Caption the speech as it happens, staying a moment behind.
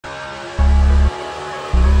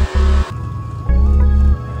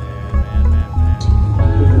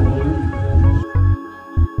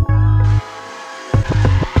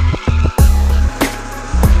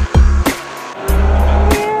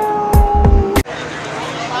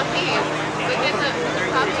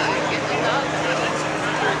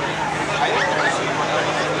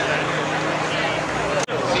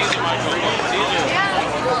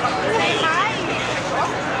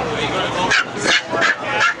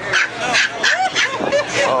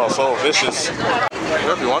so vicious.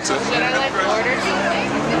 If you want to. Should I like order something?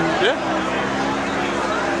 Yeah.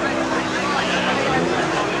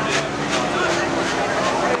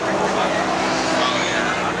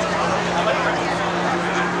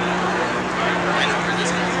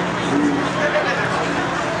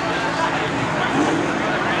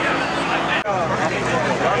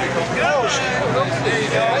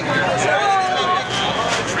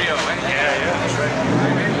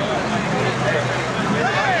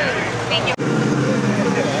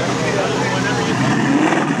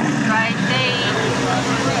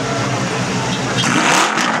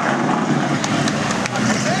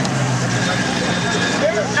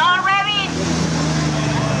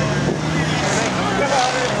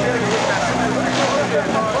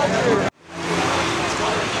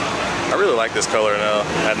 I really like this color now.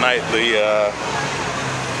 At night, the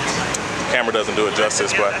camera doesn't do it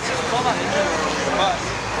justice, but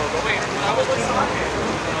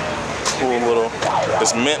cool little.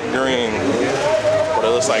 It's mint green, but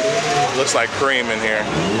it looks like cream in here.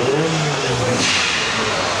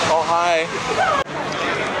 Oh hi!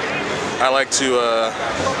 I like to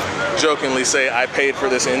jokingly say I paid for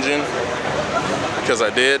this engine because I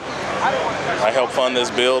did. I helped fund this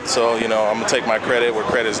build, so you know I'm gonna take my credit where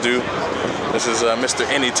credit's due. This is Mr.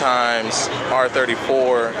 Anytime's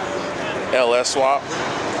R34 LS swap.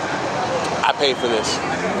 I paid for this.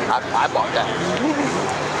 I bought that.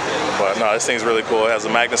 But no, this thing's really cool. It has a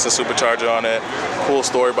Magnuson supercharger on it. Cool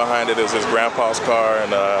story behind it is his grandpa's car,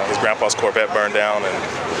 and his grandpa's Corvette burned down, and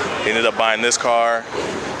he ended up buying this car,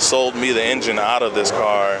 sold me the engine out of this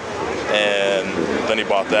car, and then he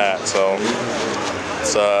bought that. So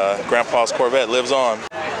it's grandpa's Corvette lives on.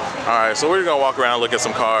 All right, so we're gonna walk around, look at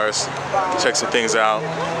some cars, check some things out.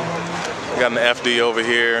 We got an FD over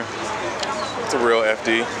here. It's a real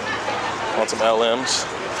FD. Want some LMs.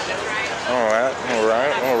 All right, all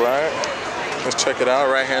right, all right. Let's check it out,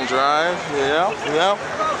 right-hand drive. Yeah, yeah.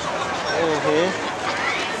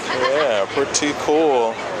 Yeah, pretty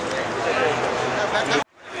cool.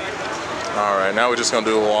 All right, now we're just gonna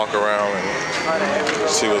do a walk around and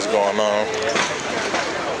see what's going on.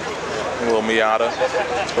 A little Miata,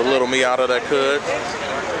 a little Miata that could.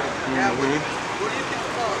 Yeah.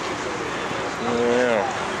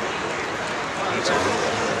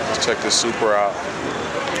 Let's check this Supra out.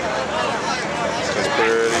 It's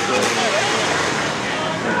pretty cool.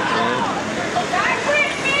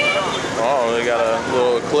 Oh, they got a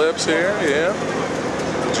little Eclipse here, yeah.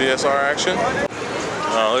 GSR action.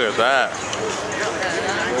 Oh, look at that.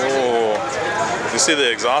 Oh. You see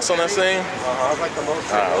the exhaust on this thing?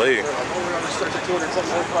 Golly.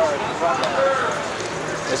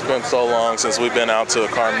 It's been so long since we've been out to a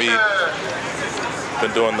Carmeet.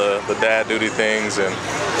 Been doing the dad duty things, and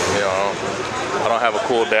you know, I don't have a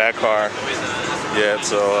cool dad car yet,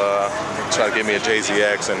 so try to get me a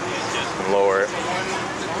JZX and lower it.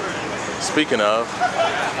 Speaking of,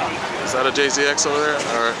 is that a JZX over there?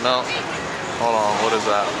 Or no? Hold on, what is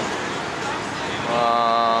that?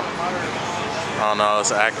 Oh no, it's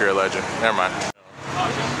an Acura Legend. Never mind.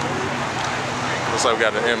 Looks like we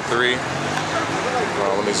got an M3.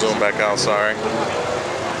 Let me zoom back out, sorry.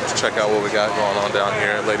 Let's check out what we got going on down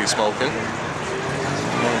here. Lady smoking.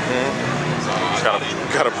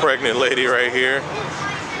 Got a pregnant lady right here.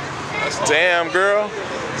 Damn, girl.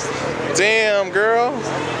 Damn, girl.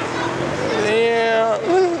 Yeah.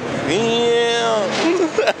 Yeah.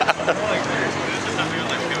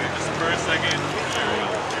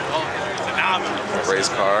 Race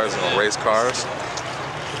cars, race cars.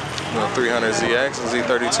 300 ZX,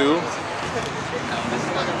 Z32.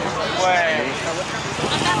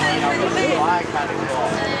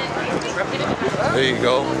 There you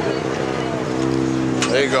go.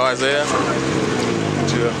 There you go, Isaiah.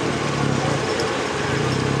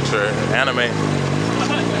 Sure, anime.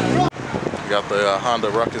 You got the Honda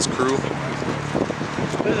Ruckus crew.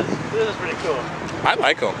 This is pretty cool. I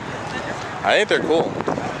like them. I think they're cool.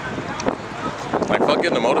 Like, fuck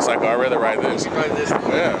getting a motorcycle, I'd rather ride this. Ride this.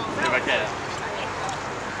 Yeah. If I can.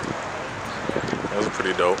 Those are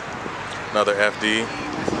pretty dope. Another FD.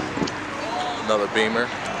 Another Beamer.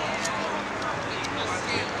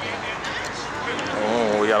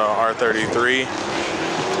 Oh, we got an R33.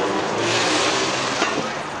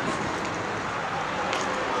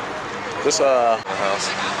 This house.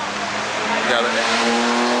 We got an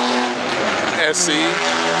SC.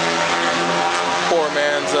 Poor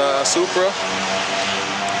man's Supra.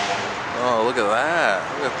 Oh, look at that.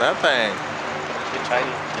 Look at that thing. It's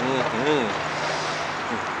tiny.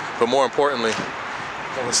 But more importantly,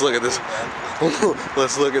 let's look at this.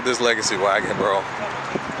 Let's look at this legacy wagon, bro.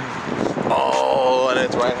 Oh, and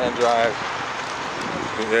it's right-hand drive.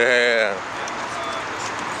 Yeah.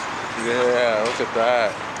 Yeah, look at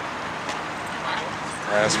that.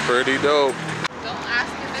 That's pretty dope. Don't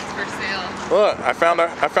ask if it's for sale. Look, I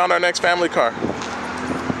found our next family car.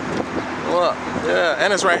 Look, yeah,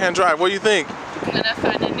 and it's right-hand drive. What do you think? I'm gonna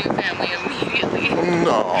find a new family immediately.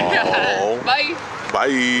 No. Bye.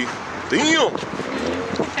 Bye. Damn.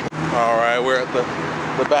 All right, we're at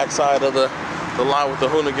the back side of the lot with the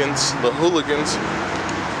hooligans.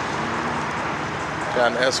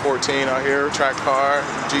 Got an S14 out here, track car,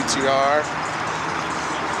 GTR.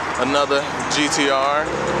 Another GTR.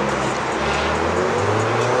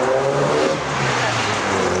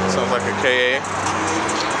 Sounds like a KA.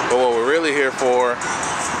 But what we're really here for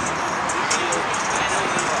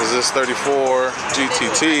is this 34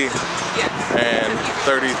 GTT and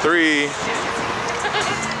 33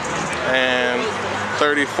 and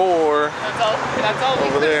 34 That's all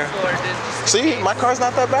over there. See, my car's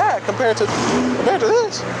not that bad compared to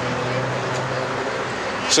this.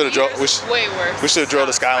 Should have drove. Way worse. We should have drove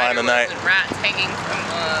the Skyline tonight. Rats hanging from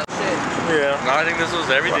Yeah. No, I think this was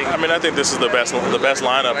everything. I mean, I think this is the best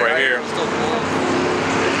lineup right here.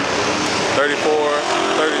 34,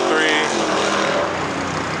 33,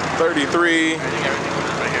 33,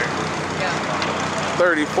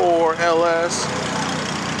 34 LS,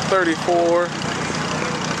 34.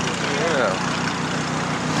 Yeah.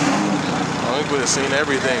 I think we've seen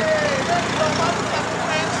everything.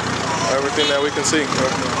 Everything that we can see.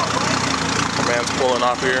 The man's pulling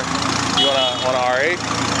off here. You want a R8?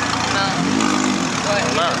 No. What?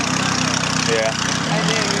 No. Yeah. I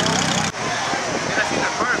do.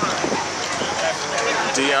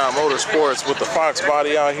 Dion Motorsports with the Fox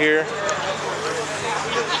body out here.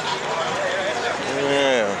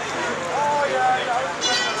 Yeah.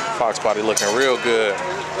 Fox body looking real good.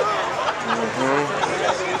 Yeah.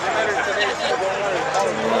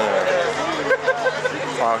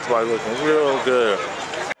 Fox body looking real good.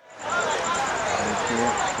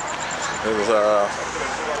 It was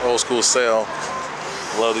old school sale.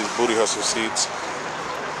 Love these booty hustle seats.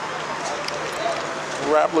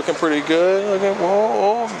 Wrap looking pretty good. Look at,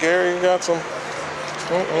 whoa, Gary got some.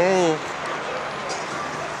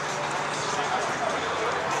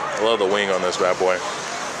 Love the wing on this bad boy.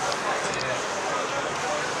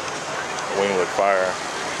 The wing look fire.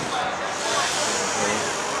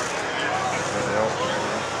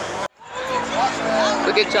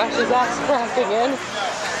 Look at Josh's ass crack again.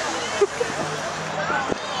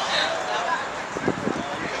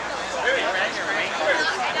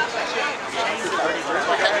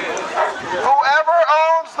 Whoever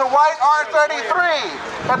owns the white R33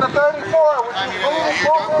 and the 34, which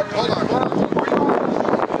is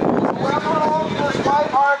whoever owns this white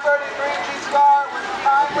R33 GTR, would you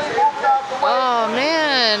kindly move it out the way? Oh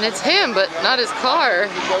man, it's him, but not his car.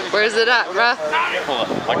 Where's it at, bruh?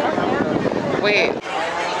 Wait.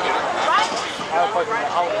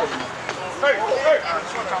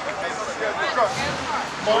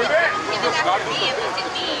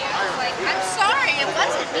 I'm sorry, it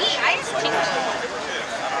wasn't me. I just kicked you.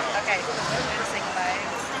 Okay, I'm gonna say goodbye.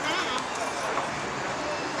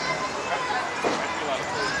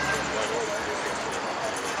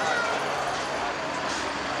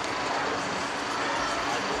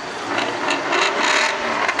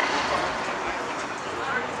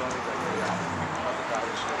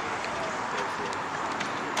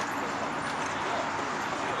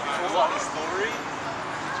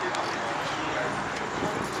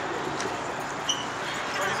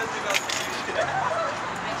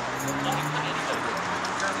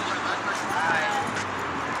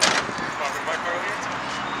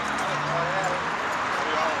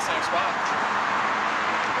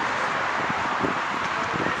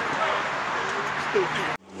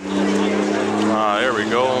 There we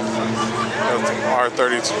go.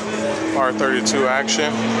 R32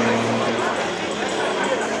 action.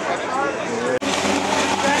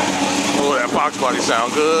 Oh, that Fox body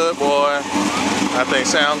sound good, boy. That thing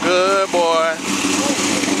sound good, boy.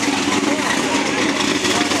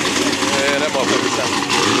 Yeah, that motherfucker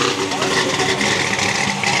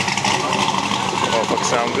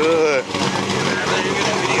sound good.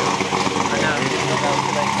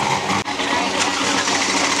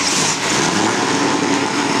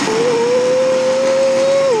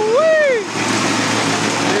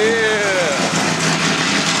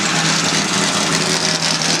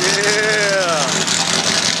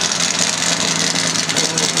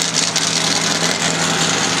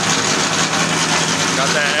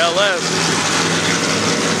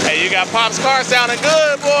 Hey, you got Pop's car sounding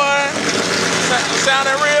good, boy.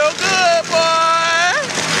 Sounding real good, boy.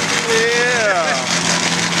 Yeah.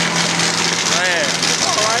 Man, it's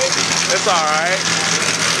all right. It's all right.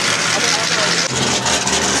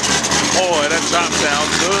 boy, that chop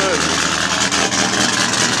sounds good.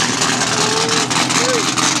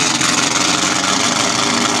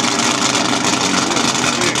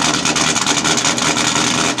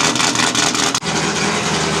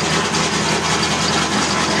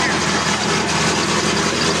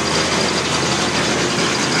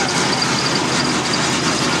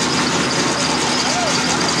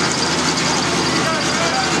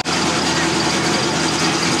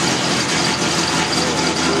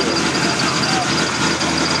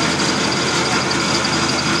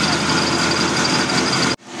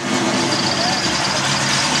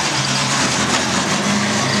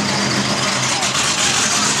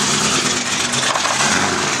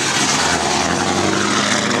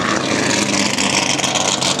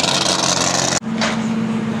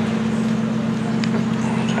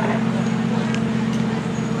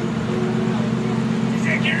 Is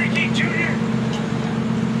that Gary King Jr.?